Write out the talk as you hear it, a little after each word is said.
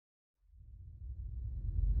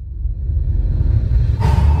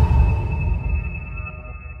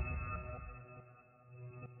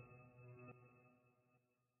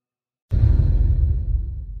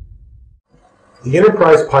The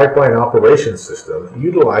Enterprise Pipeline Operations System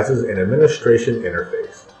utilizes an administration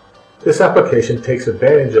interface. This application takes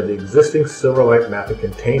advantage of the existing Silverlight mapping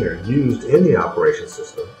container used in the operation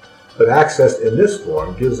system, but accessed in this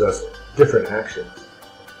form gives us different actions.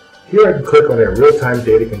 Here I can click on a real-time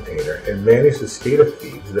data container and manage the SCADA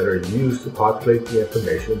feeds that are used to populate the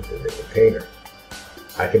information in the container.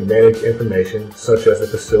 I can manage information such as the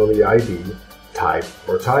facility ID, type,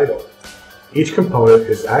 or title. Each component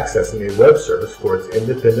is accessing a web service for its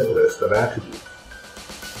independent list of attributes.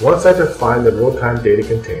 Once I define the real-time data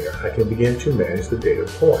container, I can begin to manage the data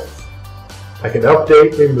points. I can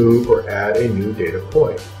update, remove, or add a new data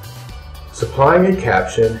point. Supplying a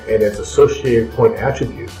caption and its associated point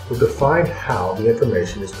attribute will define how the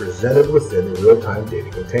information is presented within the real-time data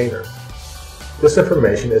container. This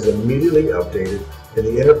information is immediately updated in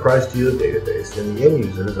the Enterprise Geo database, and the end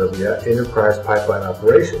users of the Enterprise Pipeline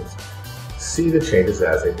Operations see the changes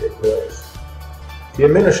as they take place. The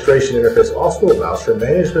administration interface also allows for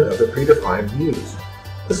management of the predefined views.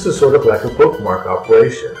 This is sort of like a bookmark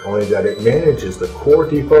operation, only that it manages the core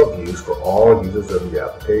default views for all users of the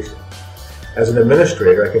application. As an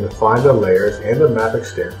administrator, I can define the layers and the map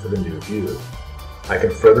extent for the new view. I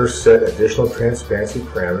can further set additional transparency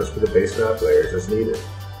parameters for the base map layers as needed.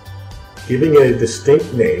 Giving it a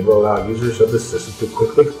distinct name will allow users of the system to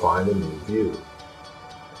quickly find a new view.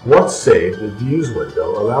 Once saved, the Views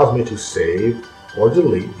window allows me to save or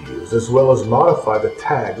delete views, as well as modify the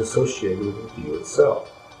tags associated with the view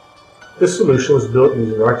itself. This solution was built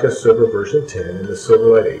using ArcGIS Server version 10 and the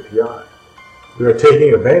Silverlight API. We are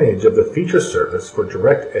taking advantage of the feature service for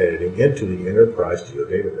direct editing into the Enterprise Geo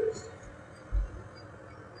database.